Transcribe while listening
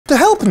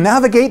help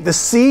navigate the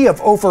sea of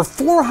over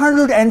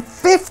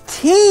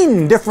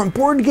 415 different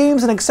board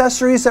games and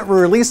accessories that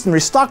were released and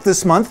restocked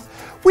this month,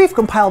 we've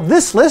compiled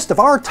this list of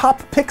our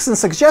top picks and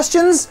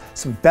suggestions,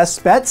 some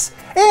best bets,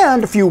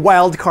 and a few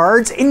wild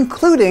cards,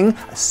 including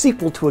a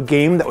sequel to a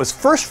game that was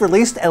first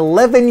released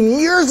 11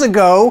 years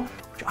ago,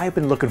 which I've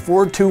been looking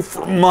forward to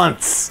for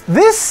months.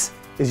 This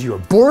is your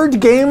Board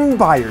Game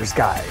Buyer's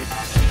Guide.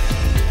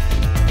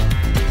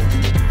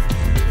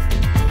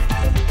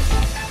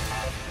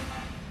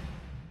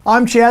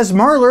 I'm Chaz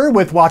Marler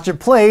with Watch It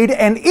Played,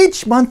 and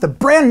each month a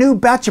brand new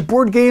batch of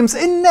board games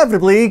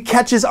inevitably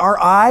catches our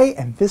eye,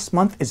 and this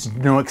month is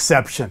no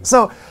exception.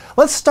 So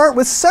let's start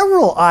with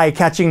several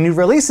eye-catching new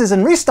releases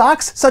and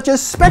restocks, such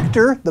as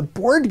Spectre, the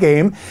board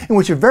game, in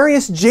which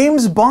various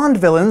James Bond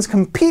villains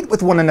compete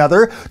with one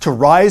another to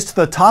rise to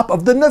the top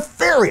of the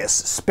nefarious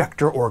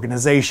Spectre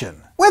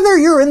organization. Whether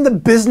you're in the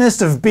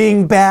business of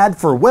being bad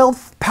for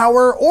wealth,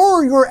 power,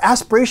 or your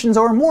aspirations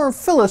are more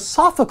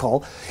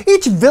philosophical,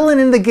 each villain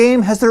in the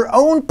game has their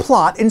own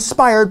plot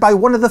inspired by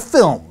one of the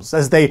films,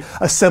 as they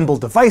assemble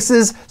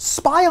devices,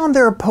 spy on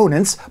their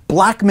opponents,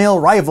 blackmail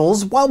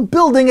rivals while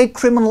building a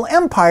criminal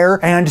empire,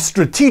 and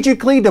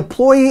strategically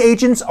deploy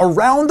agents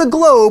around the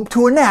globe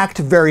to enact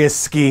various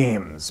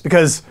schemes.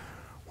 Because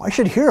why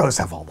should heroes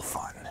have all the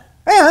fun?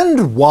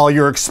 And while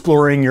you're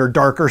exploring your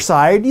darker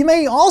side, you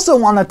may also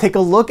want to take a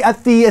look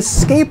at the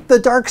Escape the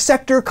Dark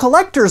Sector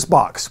Collector's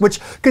Box,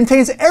 which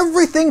contains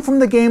everything from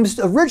the game's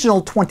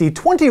original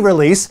 2020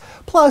 release,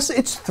 plus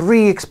its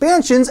 3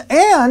 expansions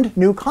and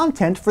new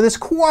content for this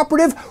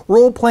cooperative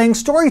role-playing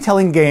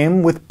storytelling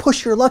game with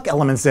push-your-luck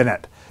elements in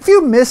it. If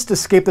you missed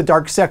Escape the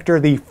Dark Sector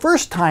the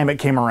first time it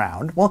came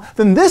around, well,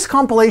 then this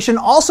compilation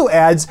also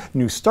adds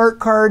new start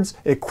cards,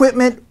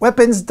 equipment,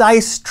 weapons,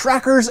 dice,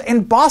 trackers,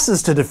 and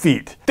bosses to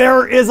defeat.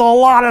 There is a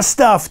lot of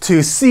stuff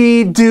to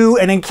see, do,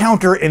 and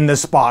encounter in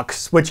this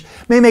box, which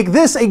may make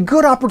this a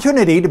good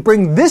opportunity to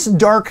bring this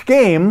dark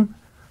game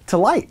to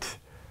light.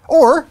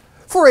 Or,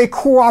 for a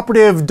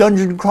cooperative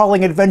dungeon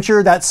crawling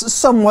adventure that's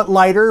somewhat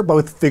lighter,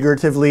 both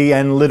figuratively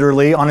and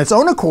literally on its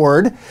own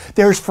accord,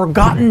 there's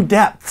Forgotten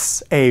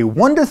Depths, a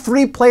 1 to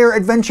 3 player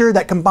adventure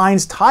that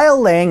combines tile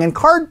laying and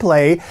card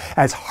play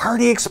as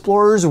hardy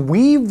explorers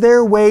weave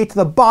their way to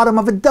the bottom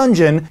of a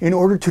dungeon in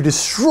order to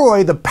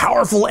destroy the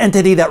powerful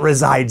entity that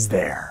resides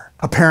there.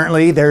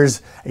 Apparently,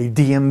 there's a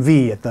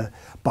DMV at the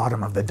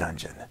bottom of the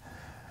dungeon.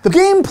 The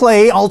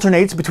gameplay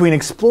alternates between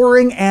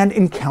exploring and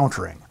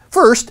encountering.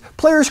 First,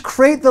 players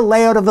create the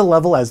layout of the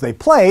level as they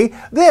play,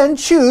 then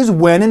choose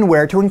when and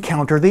where to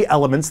encounter the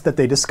elements that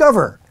they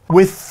discover.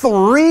 With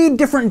 3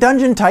 different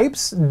dungeon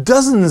types,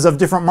 dozens of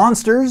different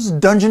monsters,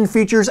 dungeon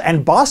features,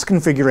 and boss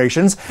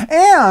configurations,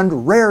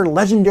 and rare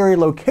legendary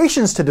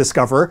locations to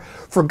discover,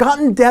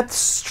 Forgotten Depths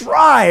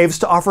strives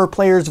to offer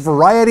players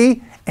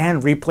variety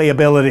and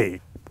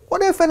replayability.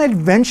 What if an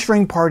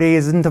adventuring party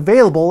isn't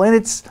available and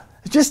it's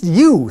just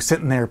you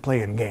sitting there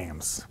playing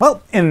games?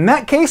 Well, in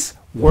that case,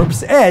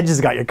 Warp's Edge has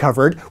got you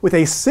covered with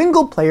a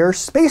single-player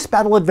space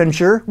battle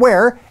adventure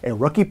where a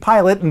rookie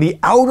pilot in the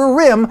Outer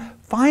Rim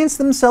finds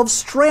themselves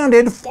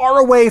stranded far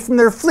away from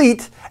their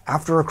fleet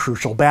after a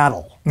crucial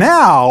battle.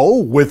 Now,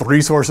 with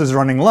resources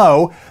running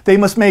low, they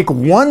must make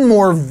one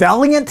more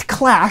valiant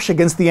clash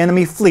against the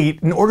enemy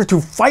fleet in order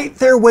to fight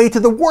their way to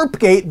the warp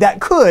gate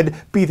that could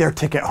be their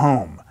ticket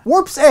home.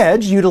 Warp's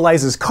Edge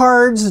utilizes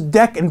cards,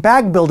 deck, and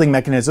bag building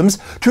mechanisms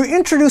to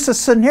introduce a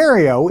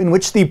scenario in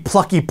which the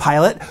plucky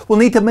pilot will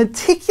need to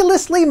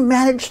meticulously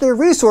manage their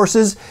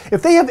resources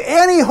if they have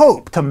any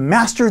hope to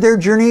master their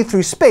journey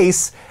through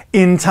space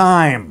in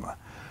time.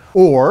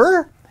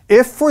 Or,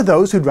 if for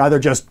those who'd rather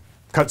just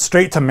cut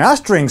straight to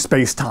mastering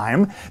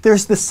space-time,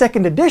 there's the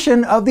 2nd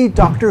edition of the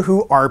Doctor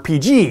Who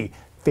RPG.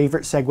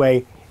 Favorite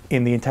segue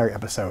in the entire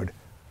episode,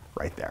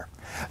 right there.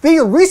 The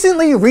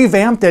recently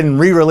revamped and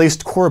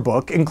re-released core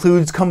book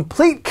includes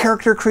complete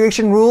character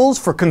creation rules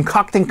for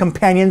concocting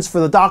companions for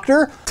the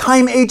Doctor,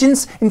 time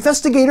agents,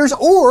 investigators,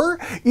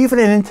 or even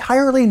an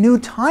entirely new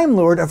Time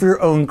Lord of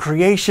your own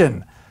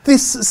creation.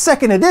 This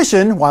 2nd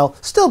edition, while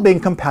still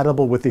being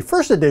compatible with the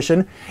 1st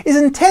edition, is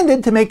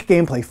intended to make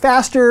gameplay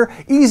faster,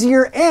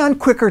 easier, and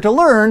quicker to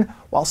learn,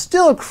 while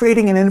still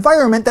creating an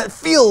environment that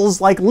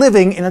feels like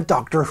living in a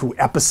Doctor Who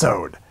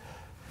episode.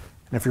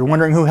 And if you're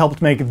wondering who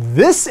helped make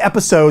this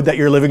episode that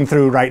you're living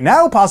through right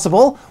now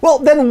possible, well,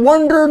 then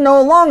wonder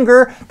no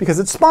longer, because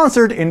it's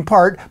sponsored in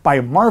part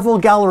by Marvel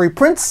Gallery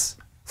Prints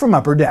from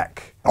Upper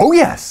Deck. Oh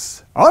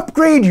yes,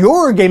 upgrade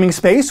your gaming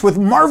space with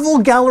Marvel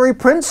Gallery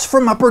Prints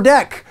from Upper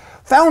Deck.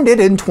 Founded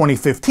in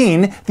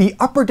 2015, the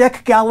Upper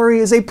Deck Gallery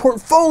is a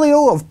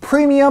portfolio of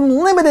premium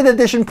limited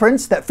edition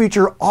prints that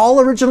feature all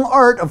original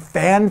art of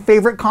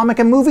fan-favorite comic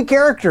and movie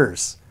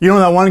characters. You know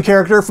that one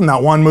character from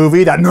that one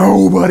movie that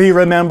nobody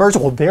remembers?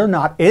 Well, they're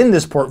not in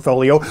this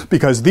portfolio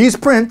because these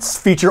prints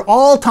feature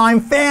all-time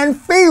fan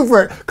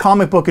favorite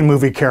comic book and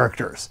movie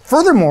characters.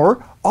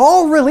 Furthermore,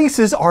 all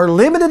releases are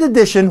limited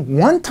edition,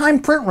 one-time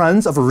print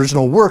runs of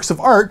original works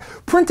of art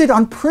printed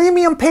on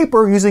premium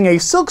paper using a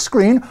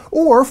silkscreen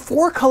or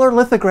 4-color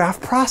lithograph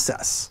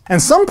process.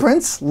 And some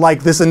prints,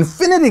 like this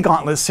Infinity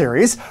Gauntlet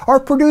series, are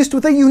produced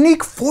with a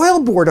unique foil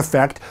board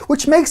effect,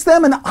 which makes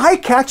them an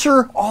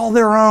eye-catcher all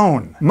their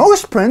own.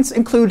 Most prints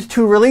include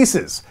 2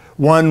 releases.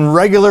 One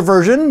regular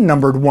version,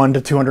 numbered 1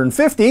 to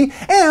 250,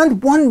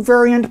 and one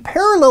variant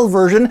parallel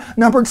version,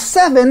 numbered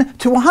 7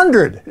 to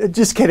 100.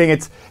 Just kidding,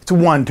 it's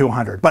 1 to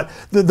 100, but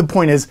the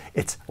point is,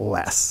 it's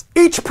less.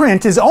 Each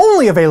print is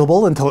only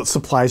available until its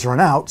supplies run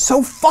out,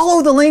 so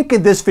follow the link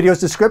in this video's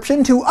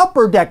description to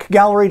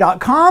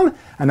upperdeckgallery.com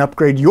and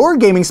upgrade your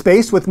gaming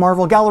space with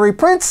Marvel Gallery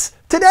prints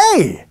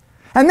today.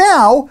 And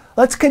now,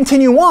 let's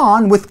continue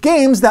on with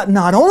games that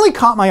not only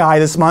caught my eye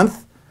this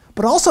month,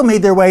 but also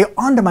made their way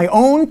onto my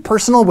own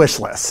personal wish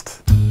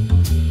list.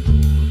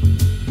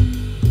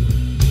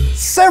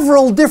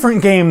 Several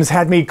different games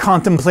had me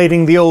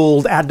contemplating the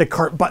old add to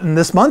cart button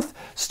this month,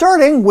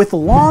 starting with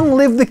Long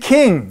Live the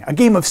King, a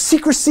game of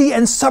secrecy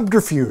and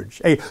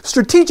subterfuge, a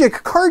strategic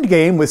card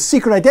game with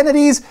secret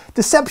identities,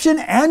 deception,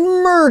 and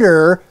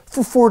murder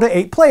for 4 to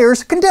 8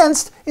 players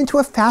condensed into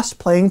a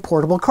fast-playing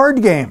portable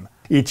card game.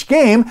 Each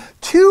game,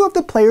 2 of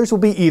the players will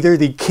be either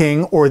the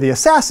king or the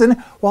assassin,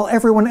 while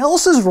everyone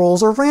else's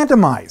roles are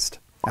randomized.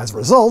 As a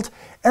result,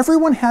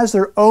 everyone has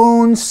their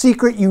own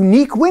secret,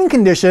 unique win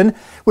condition,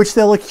 which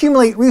they'll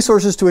accumulate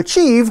resources to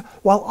achieve,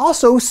 while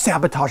also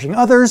sabotaging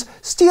others,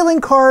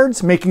 stealing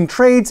cards, making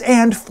trades,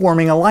 and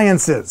forming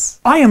alliances.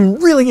 I am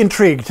really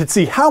intrigued to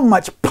see how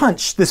much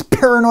punch this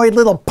paranoid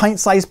little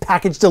pint-sized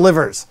package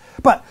delivers.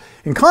 But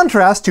in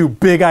contrast to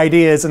big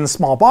ideas in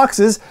small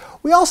boxes,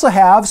 we also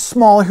have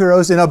small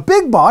heroes in a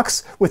big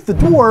box with the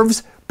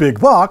dwarves' Big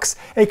Box,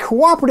 a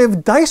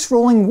cooperative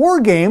dice-rolling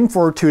war game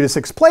for 2 to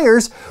 6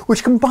 players,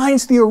 which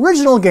combines the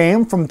original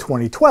game from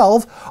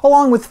 2012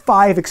 along with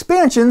 5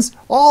 expansions,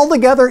 all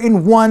together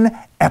in one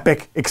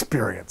epic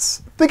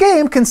experience. The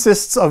game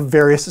consists of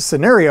various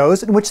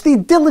scenarios in which the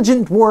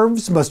diligent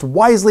dwarves must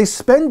wisely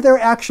spend their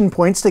action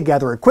points to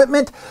gather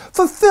equipment,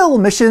 fulfill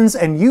missions,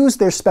 and use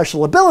their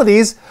special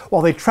abilities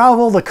while they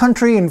travel the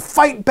country and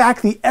fight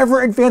back the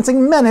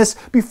ever-advancing menace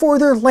before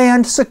their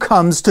land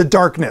succumbs to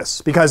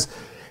darkness. Because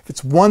if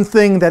it's one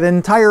thing that an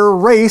entire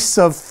race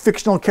of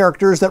fictional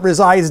characters that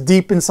resides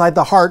deep inside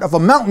the heart of a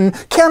mountain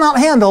cannot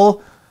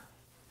handle,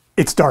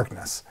 it's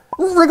darkness.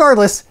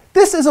 Regardless,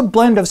 this is a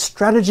blend of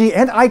strategy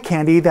and eye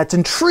candy that's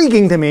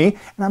intriguing to me,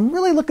 and I'm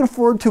really looking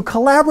forward to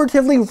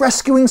collaboratively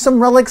rescuing some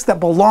relics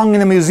that belong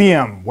in a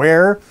museum,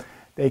 where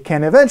they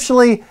can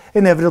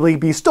inevitably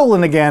be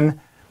stolen again,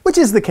 which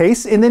is the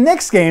case in the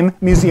next game,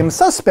 Museum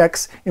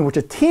Suspects, in which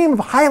a team of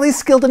highly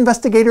skilled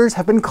investigators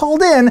have been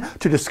called in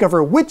to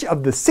discover which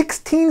of the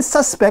 16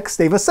 suspects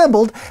they've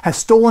assembled has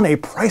stolen a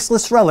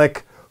priceless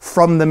relic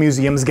from the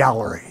museum's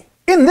gallery.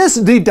 In this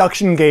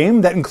deduction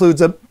game that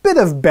includes a bit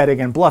of betting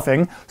and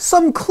bluffing,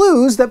 some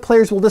clues that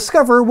players will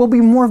discover will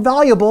be more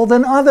valuable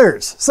than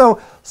others.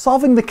 So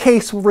solving the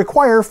case will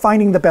require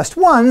finding the best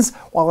ones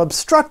while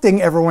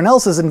obstructing everyone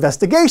else's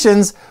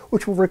investigations,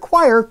 which will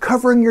require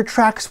covering your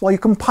tracks while you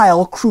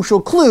compile crucial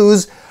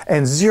clues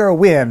and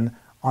zero in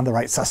on the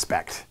right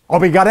suspect. Oh,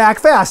 but you gotta act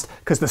fast,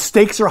 because the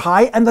stakes are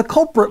high and the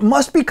culprit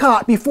must be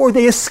caught before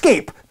they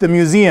escape the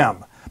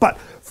museum. But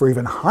for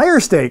even higher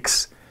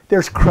stakes,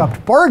 there's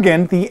Corrupt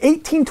Bargain, the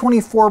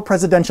 1824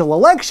 presidential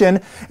election,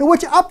 in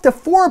which up to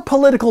 4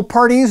 political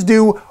parties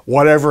do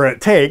whatever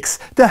it takes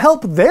to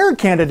help their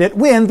candidate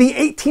win the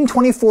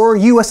 1824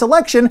 US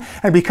election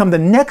and become the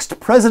next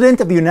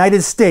president of the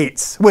United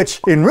States, which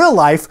in real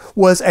life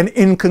was an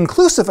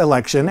inconclusive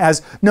election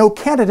as no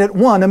candidate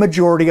won a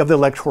majority of the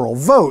electoral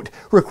vote,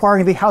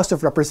 requiring the House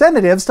of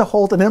Representatives to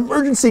hold an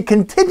emergency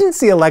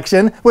contingency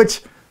election,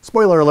 which,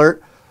 spoiler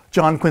alert,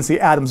 John Quincy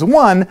Adams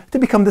won to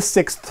become the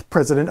 6th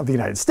President of the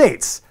United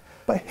States.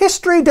 But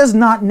history does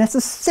not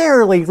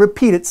necessarily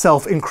repeat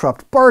itself in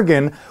Corrupt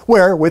Bargain,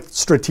 where with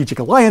strategic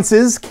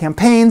alliances,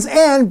 campaigns,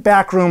 and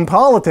backroom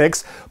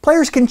politics,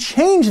 players can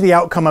change the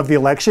outcome of the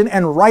election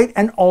and write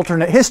an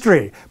alternate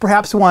history,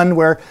 perhaps one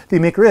where the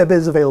McRib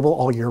is available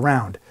all year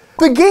round.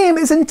 The game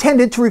is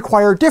intended to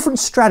require different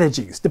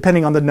strategies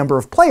depending on the number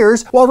of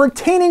players, while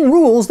retaining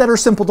rules that are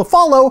simple to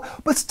follow,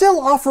 but still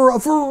offer a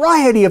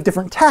variety of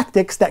different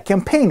tactics that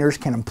campaigners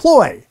can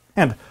employ.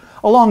 And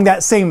along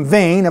that same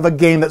vein of a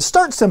game that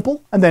starts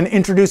simple and then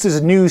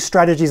introduces new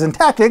strategies and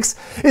tactics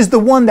is the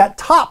one that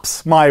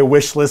tops my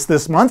wish list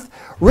this month,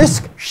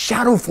 Risk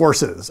Shadow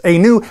Forces, a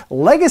new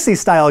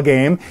legacy-style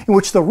game in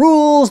which the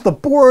rules, the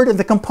board, and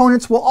the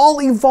components will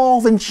all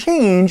evolve and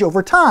change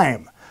over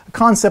time.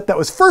 Concept that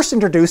was first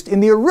introduced in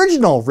the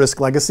original Risk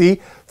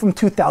Legacy from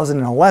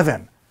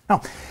 2011.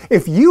 Now,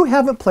 if you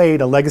haven't played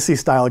a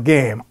Legacy-style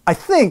game, I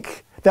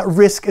think that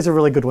Risk is a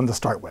really good one to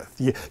start with.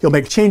 You'll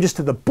make changes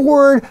to the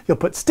board, you'll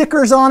put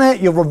stickers on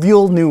it, you'll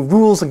reveal new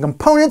rules and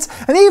components,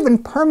 and even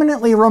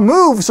permanently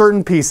remove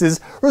certain pieces,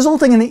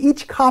 resulting in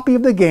each copy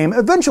of the game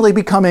eventually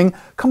becoming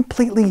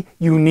completely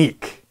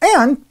unique.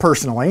 And,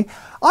 personally,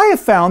 I have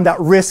found that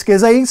Risk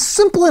is a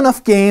simple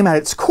enough game at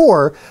its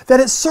core that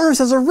it serves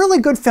as a really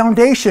good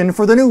foundation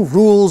for the new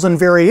rules and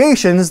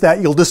variations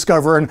that you'll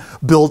discover and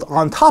build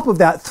on top of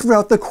that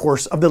throughout the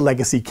course of the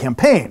Legacy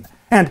campaign.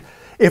 And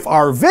if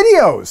our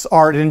videos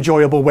are an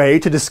enjoyable way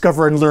to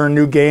discover and learn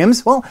new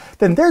games, well,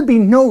 then there'd be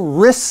no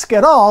risk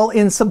at all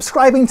in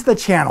subscribing to the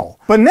channel.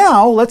 But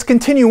now, let's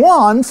continue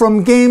on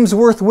from games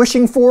worth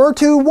wishing for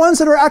to ones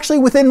that are actually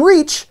within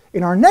reach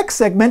in our next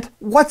segment,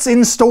 What's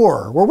in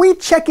Store, where we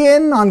check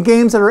in on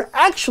games that are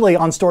actually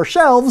on store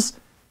shelves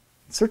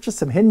in search of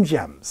some hidden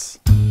gems.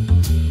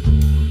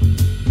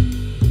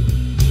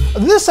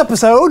 This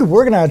episode,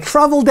 we're gonna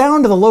travel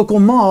down to the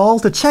local mall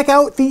to check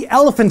out the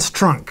Elephant's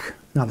Trunk.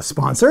 Not a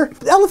sponsor.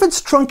 The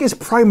Elephant's Trunk is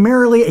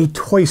primarily a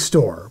toy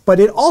store, but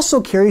it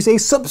also carries a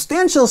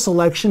substantial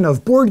selection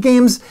of board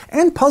games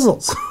and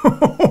puzzles.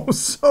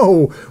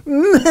 So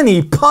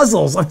many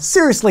puzzles.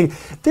 Seriously,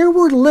 there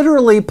were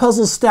literally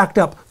puzzles stacked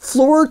up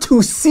floor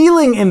to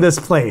ceiling in this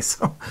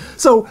place.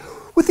 So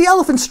with the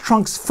Elephant's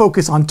Trunk's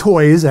focus on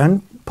toys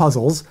and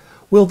puzzles,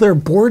 will their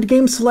board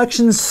game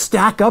selections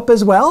stack up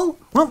as well?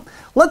 Well,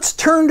 let's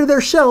turn to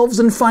their shelves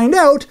and find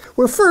out,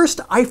 where first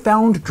I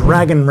found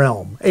Dragon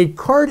Realm, a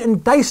card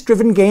and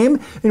dice-driven game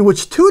in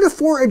which 2 to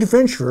 4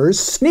 adventurers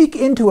sneak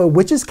into a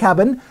witch's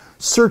cabin,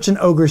 search an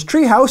ogre's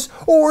treehouse,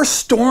 or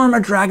storm a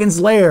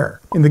dragon's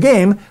lair. In the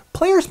game,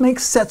 players make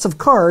sets of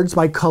cards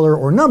by color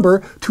or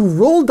number to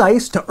roll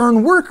dice to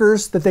earn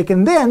workers that they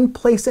can then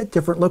place at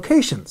different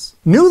locations.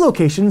 New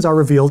locations are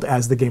revealed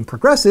as the game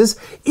progresses,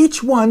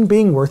 each one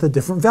being worth a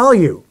different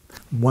value.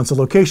 Once a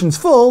location's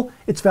full,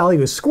 its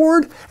value is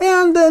scored,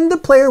 and then the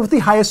player with the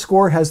highest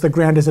score has the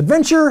grandest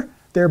adventure,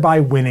 thereby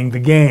winning the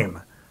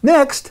game.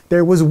 Next,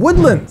 there was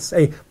Woodlands,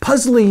 a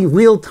puzzly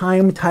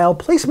real-time tile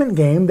placement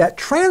game that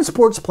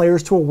transports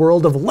players to a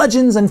world of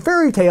legends and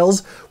fairy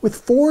tales with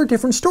 4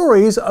 different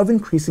stories of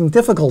increasing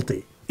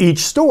difficulty. Each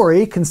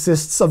story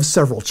consists of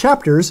several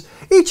chapters,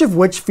 each of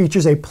which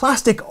features a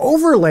plastic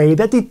overlay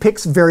that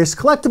depicts various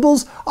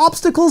collectibles,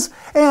 obstacles,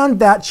 and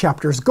that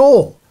chapter's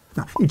goal.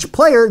 Now, each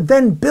player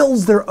then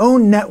builds their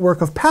own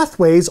network of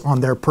pathways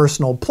on their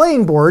personal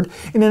playing board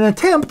in an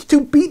attempt to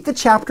beat the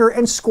chapter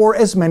and score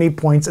as many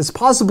points as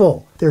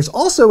possible. There's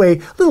also a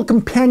little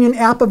companion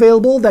app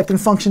available that can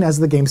function as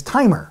the game's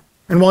timer.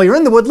 And while you're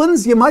in the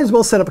Woodlands, you might as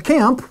well set up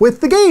camp with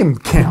the game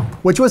Camp,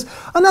 which was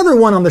another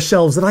one on the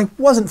shelves that I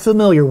wasn't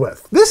familiar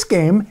with. This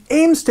game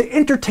aims to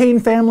entertain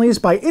families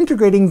by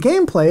integrating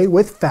gameplay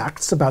with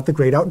facts about the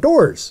great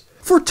outdoors.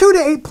 For 2 to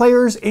 8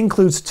 players,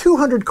 includes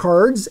 200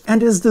 cards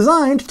and is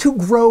designed to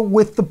grow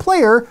with the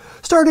player,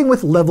 starting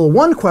with level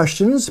 1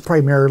 questions,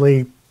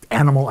 primarily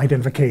animal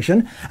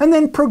identification, and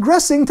then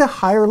progressing to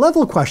higher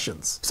level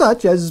questions,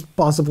 such as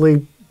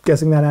possibly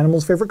guessing that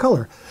animal's favorite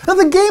color. Now,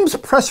 the game's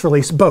press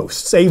release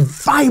boasts a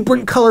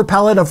vibrant color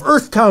palette of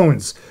earth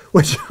tones,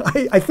 which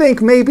I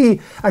think may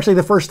be actually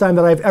the first time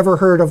that I've ever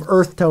heard of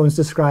earth tones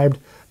described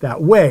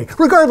that way.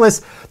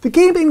 Regardless, the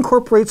game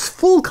incorporates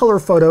full color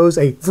photos,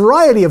 a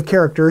variety of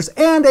characters,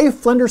 and a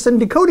Flenderson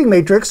decoding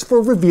matrix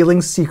for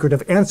revealing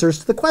secretive answers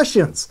to the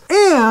questions.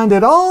 And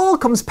it all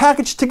comes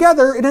packaged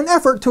together in an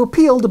effort to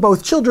appeal to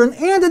both children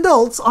and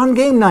adults on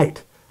game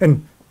night.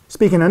 And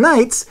speaking of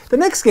nights, the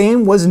next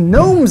game was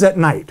Gnomes at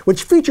Night,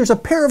 which features a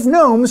pair of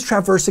gnomes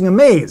traversing a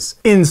maze.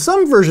 In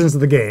some versions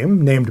of the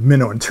game, named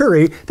Minnow and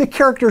Turi, the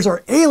characters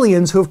are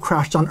aliens who have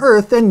crashed on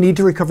Earth and need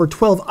to recover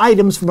 12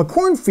 items from a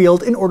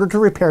cornfield in order to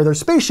repair their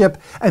spaceship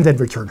and then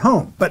return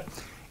home. But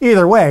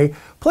either way,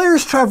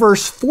 players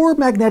traverse 4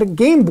 magnetic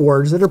game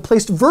boards that are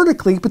placed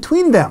vertically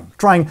between them,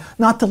 trying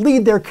not to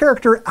lead their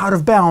character out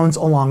of bounds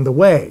along the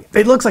way.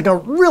 It looks like a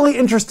really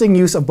interesting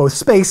use of both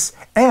space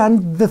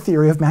and the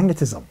theory of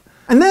magnetism.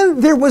 And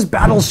then there was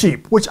Battle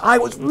Sheep, which I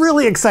was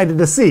really excited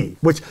to see,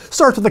 which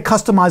starts with a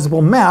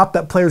customizable map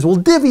that players will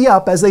divvy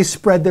up as they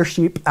spread their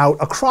sheep out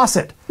across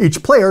it.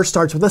 Each player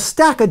starts with a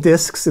stack of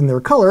discs in their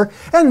color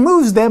and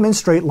moves them in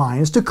straight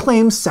lines to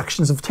claim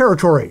sections of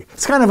territory.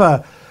 It's kind of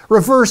a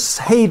reverse,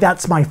 hey,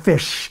 that's my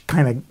fish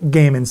kind of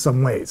game in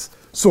some ways.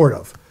 Sort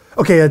of.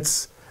 Okay,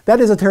 that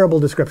is a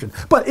terrible description.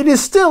 But it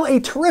is still a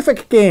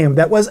terrific game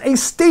that was a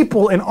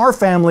staple in our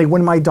family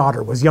when my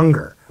daughter was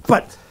younger.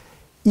 But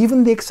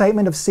even the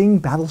excitement of seeing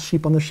Battle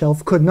Sheep on the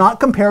shelf could not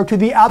compare to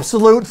the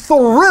absolute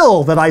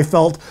thrill that I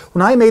felt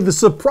when I made the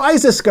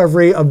surprise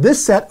discovery of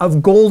this set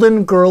of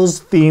Golden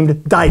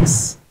Girls-themed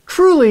dice.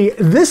 Truly,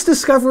 this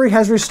discovery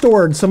has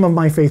restored some of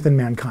my faith in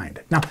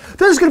mankind. Now,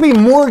 there's going to be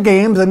more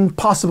games and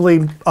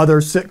possibly other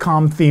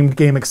sitcom-themed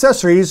game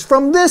accessories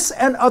from this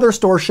and other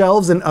store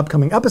shelves in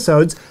upcoming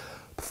episodes.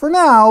 For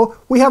now,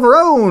 we have our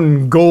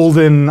own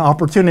golden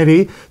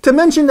opportunity to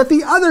mention that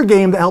the other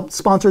game that helped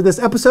sponsor this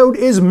episode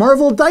is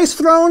Marvel Dice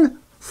Throne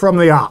from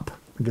the Op.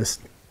 Just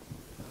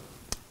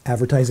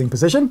advertising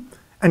position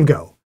and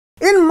go.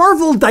 In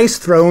Marvel Dice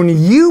Throne,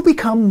 you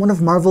become one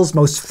of Marvel's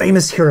most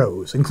famous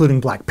heroes, including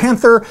Black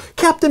Panther,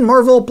 Captain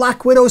Marvel,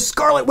 Black Widow,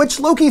 Scarlet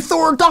Witch, Loki,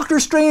 Thor, Doctor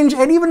Strange,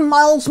 and even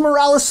Miles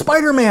Morales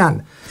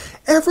Spider-Man.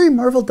 Every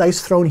Marvel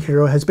Dice Throne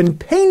hero has been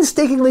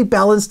painstakingly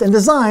balanced and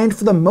designed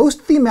for the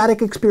most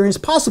thematic experience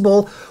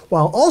possible,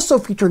 while also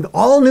featuring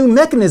all new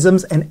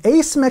mechanisms and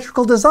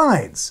asymmetrical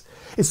designs.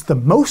 It's the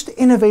most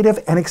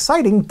innovative and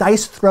exciting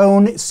Dice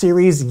Throne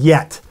series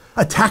yet.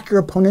 Attack your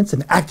opponents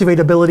and activate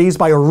abilities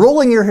by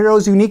rolling your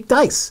hero's unique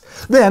dice.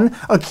 Then,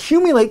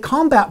 accumulate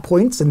combat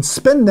points and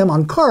spend them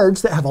on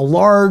cards that have a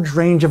large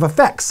range of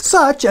effects,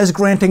 such as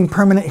granting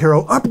permanent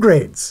hero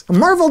upgrades.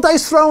 Marvel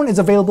Dice Throne is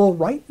available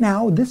right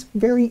now, this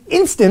very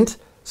instant,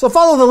 so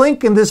follow the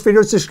link in this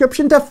video's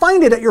description to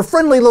find it at your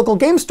friendly local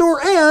game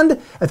store and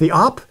at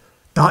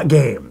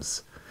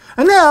theop.games.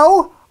 And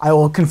now, I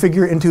will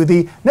configure into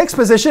the next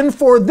position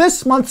for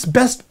this month's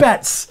best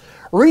bets.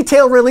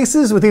 Retail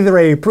releases with either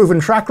a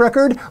proven track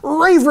record,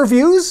 rave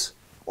reviews,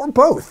 or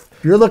both.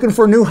 If you're looking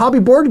for a new hobby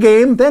board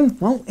game, then,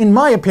 well, in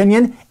my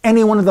opinion,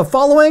 any one of the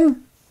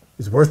following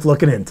is worth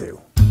looking into.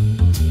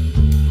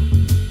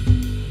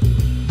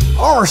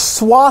 Our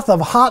swath of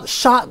hot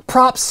shot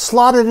props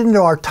slotted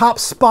into our top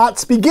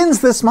spots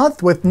begins this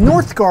month with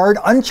Northgard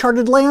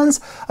Uncharted Lands,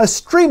 a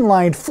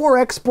streamlined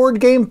 4X board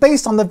game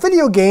based on the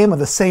video game of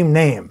the same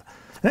name.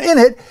 In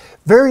it,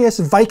 various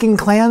Viking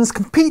clans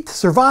compete,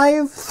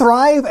 survive,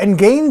 thrive, and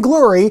gain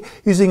glory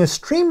using a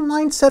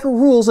streamlined set of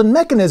rules and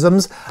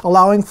mechanisms,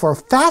 allowing for a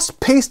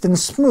fast-paced and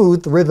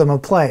smooth rhythm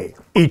of play.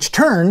 Each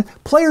turn,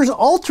 players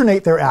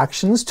alternate their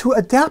actions to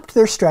adapt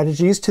their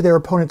strategies to their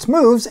opponent's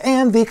moves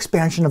and the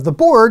expansion of the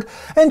board,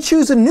 and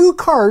choose a new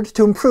card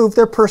to improve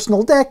their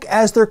personal deck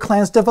as their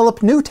clans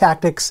develop new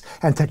tactics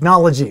and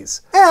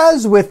technologies.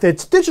 As with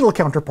its digital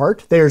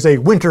counterpart, there's a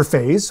winter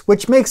phase,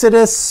 which makes it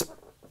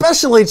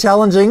especially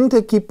challenging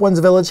to keep one's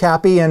village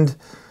happy and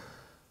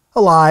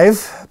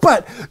alive,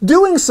 but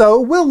doing so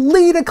will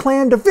lead a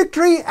clan to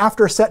victory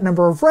after a set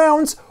number of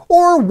rounds,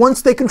 or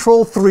once they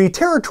control 3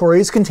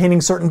 territories containing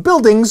certain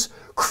buildings,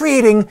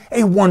 creating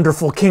a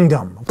wonderful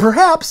kingdom.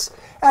 Perhaps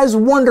as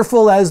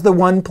wonderful as the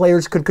one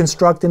players could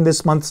construct in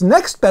this month's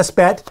next best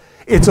bet,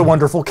 It's a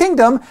Wonderful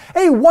Kingdom,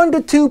 a 1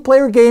 to 2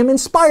 player game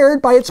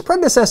inspired by its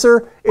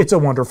predecessor, It's a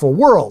Wonderful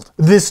World.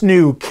 This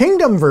new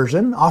Kingdom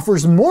version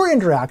offers more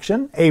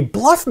interaction, a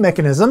bluff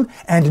mechanism,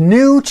 and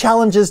new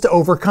challenges to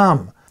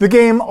overcome. The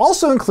game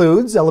also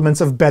includes elements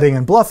of betting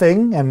and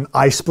bluffing, an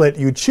I split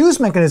you choose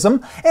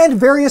mechanism, and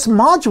various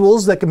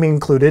modules that can be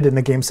included in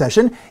the game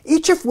session,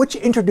 each of which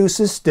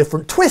introduces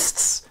different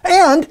twists.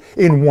 And,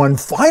 in one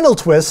final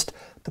twist,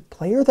 the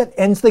player that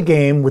ends the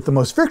game with the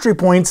most victory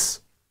points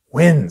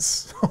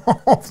wins.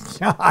 Oh,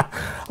 God.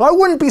 I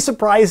wouldn't be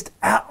surprised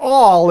at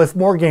all if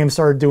more games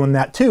started doing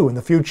that too in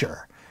the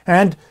future.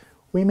 And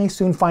we may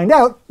soon find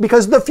out,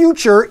 because the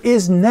future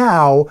is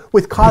now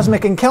with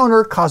Cosmic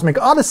Encounter Cosmic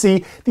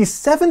Odyssey, the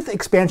 7th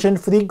expansion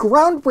for the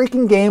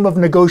groundbreaking game of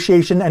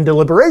negotiation and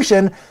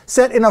deliberation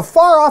set in a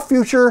far-off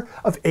future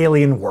of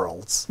alien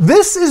worlds.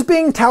 This is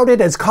being touted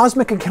as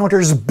Cosmic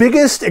Encounter's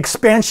biggest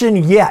expansion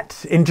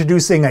yet,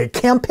 introducing a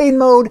campaign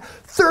mode,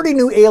 30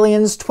 new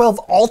aliens, 12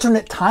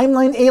 alternate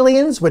timeline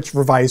aliens, which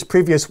revise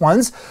previous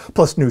ones,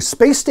 plus new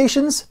space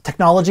stations,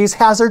 technologies,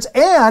 hazards,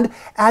 and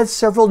adds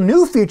several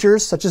new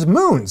features such as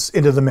moons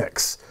into the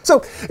mix.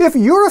 So if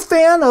you're a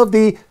fan of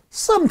the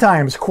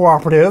sometimes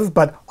cooperative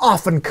but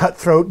often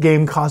cutthroat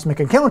game Cosmic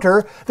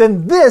Encounter,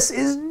 then this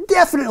is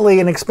definitely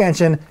an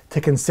expansion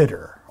to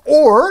consider.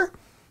 Or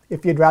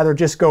if you'd rather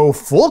just go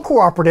full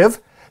cooperative,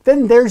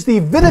 then there's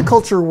the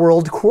Viticulture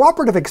World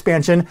Cooperative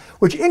expansion,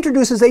 which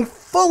introduces a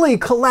fully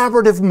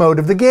collaborative mode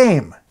of the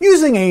game.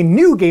 Using a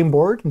new game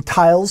board,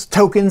 tiles,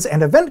 tokens,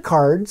 and event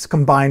cards,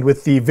 combined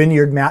with the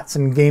vineyard mats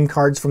and game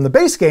cards from the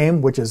base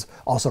game, which is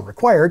also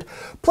required,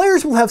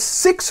 players will have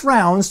 6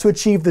 rounds to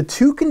achieve the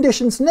 2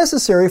 conditions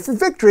necessary for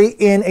victory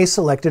in a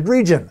selected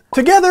region.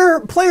 Together,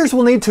 players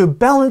will need to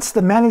balance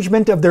the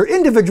management of their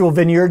individual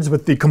vineyards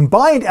with the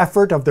combined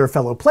effort of their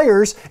fellow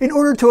players in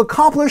order to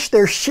accomplish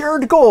their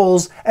shared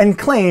goals and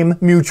claim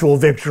mutual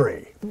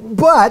victory.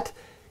 But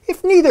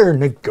if neither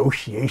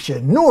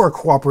negotiation nor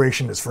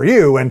cooperation is for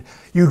you, and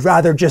you'd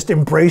rather just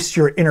embrace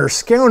your inner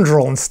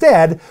scoundrel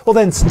instead, well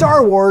then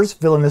Star Wars: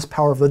 Villainous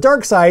Power of the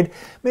Dark Side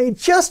may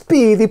just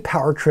be the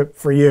power trip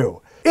for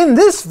you. In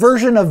this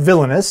version of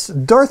Villainous,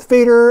 Darth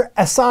Vader,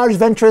 Asajj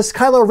Ventress,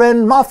 Kylo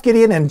Ren, Moff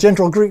Gideon, and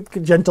Gentle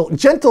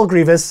General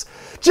Grievous,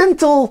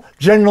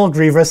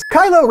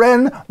 Kylo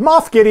Ren,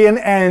 Moff Gideon,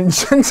 and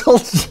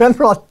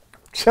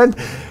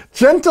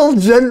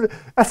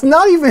that's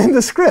not even in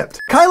the script.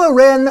 Kylo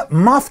Ren,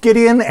 Moff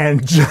Gideon,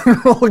 and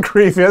General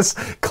Grievous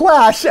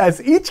clash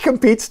as each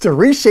competes to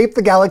reshape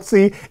the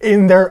galaxy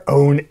in their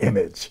own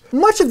image.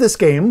 Much of this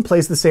game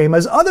plays the same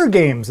as other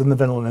games in the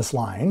Villainous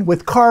line,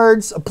 with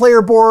cards, a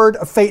player board,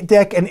 a fate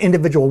deck, and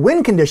individual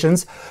win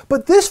conditions,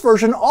 but this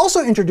version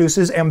also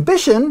introduces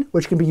ambition,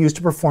 which can be used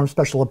to perform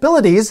special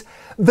abilities,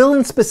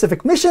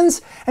 villain-specific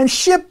missions, and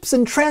ships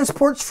and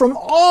transports from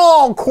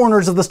all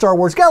corners of the Star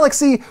Wars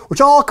galaxy,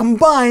 which all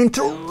combine designed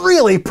to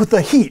really put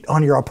the heat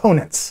on your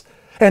opponents.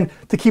 And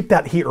to keep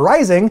that heat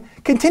rising,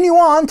 continue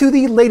on to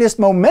the latest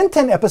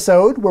Momentum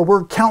episode where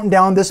we're counting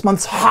down this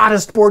month's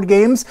hottest board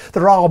games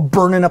that are all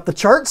burning up the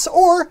charts,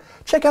 or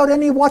check out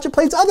any Watch It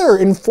Play's other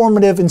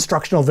informative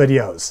instructional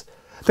videos.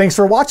 Thanks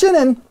for watching,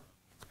 and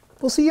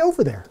we'll see you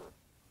over there.